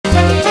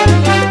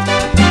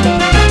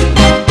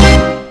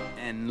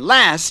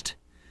last,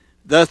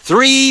 the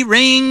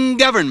three-ring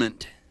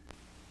government.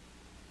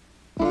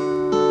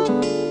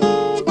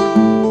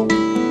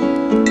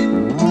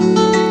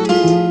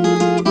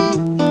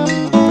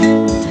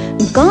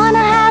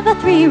 Gonna have a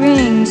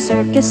three-ring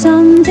circus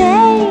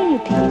someday.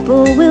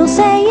 People will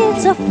say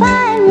it's a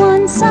fine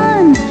one,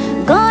 son.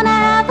 Gonna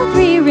have a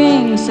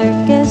three-ring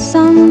circus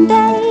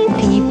someday.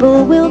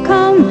 People will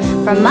come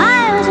from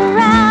miles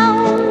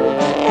around.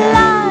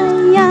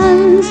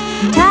 Lions,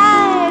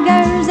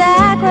 tigers,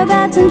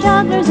 acrobats and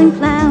jugglers and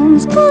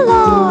clowns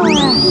galore.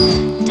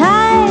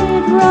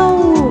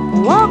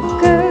 Tightrope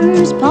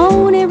walkers,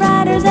 pony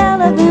riders,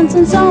 elephants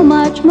and so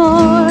much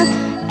more.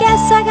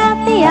 Guess I got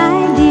the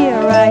idea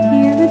right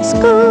here at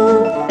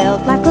school.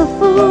 Felt like a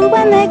fool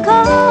when they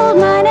called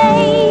my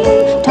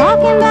name,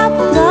 talking about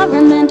the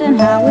government and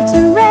how it's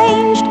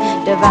arranged,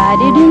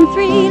 divided in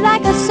three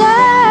like a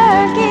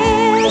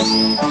circus.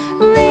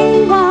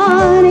 Ring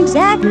one,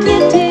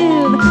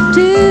 executive.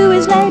 Two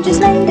is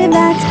legislative,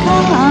 that's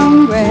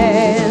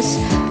Congress.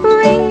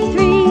 Ring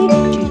three,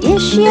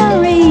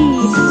 judiciary.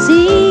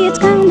 See, it's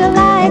kinda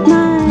like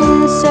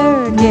my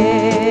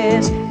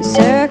circus.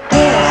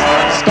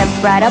 Step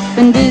right up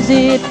and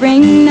visit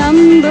ring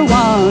number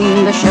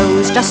one. The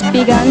show's just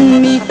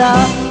begun, meet the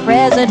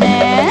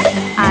president.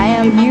 I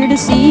am here to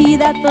see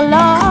that the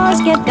laws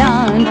get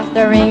done.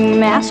 The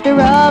ringmaster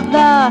of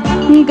the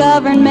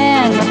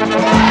government.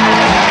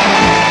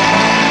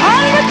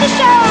 On with the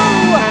show!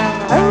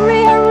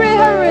 Hurry, hurry,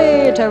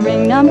 hurry to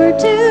ring number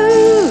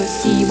two.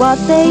 See what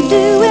they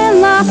do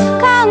in the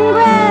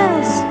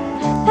Congress.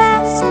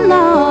 Passing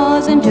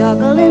laws and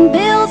juggling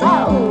bills.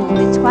 Oh,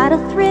 it's quite a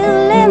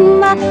thrill in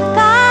the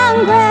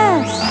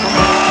Congress.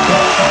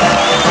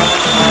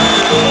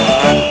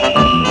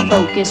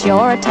 Focus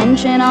your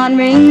attention on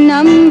ring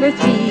number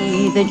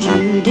three. The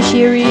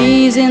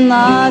judiciary's in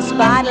the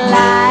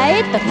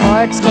spotlight. The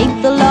courts take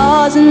the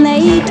laws and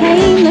they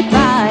tame the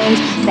crimes,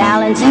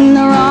 balancing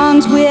the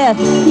wrongs with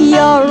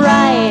your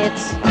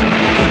rights.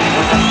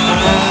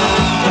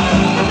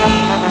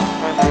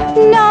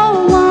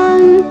 No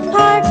one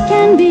part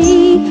can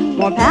be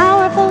more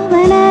powerful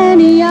than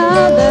any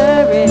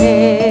other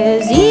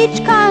is.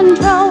 Each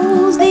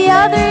controls the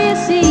other, you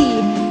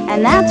see,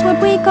 and that's what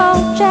we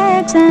call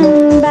checks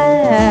and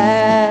balance.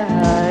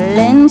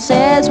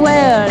 Says,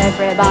 well,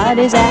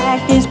 everybody's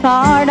act is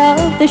part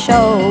of the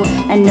show,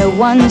 and no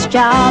one's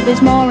job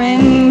is more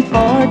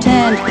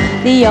important.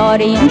 The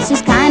audience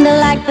is kinda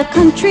like the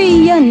country,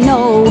 you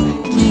know,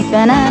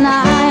 keeping an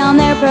eye on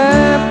their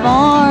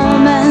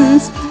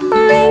performance.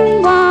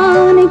 Ring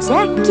one,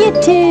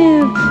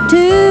 executive.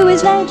 Two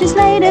is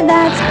legislative,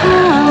 that's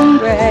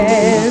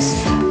Congress.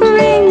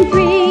 Ring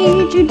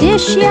three,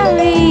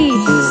 judiciary.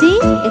 See,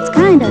 it's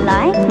kinda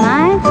like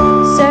my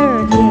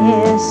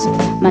circus.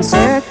 My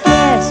circus.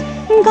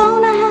 I'm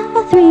gonna have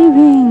a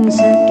three-ring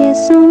circus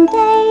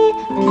someday.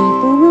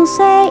 People will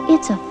say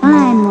it's a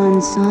fine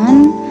one,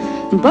 son.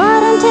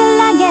 But until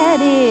I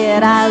get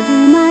it, I'll do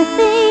my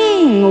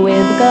thing.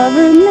 With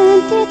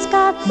government, it's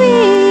got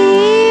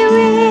three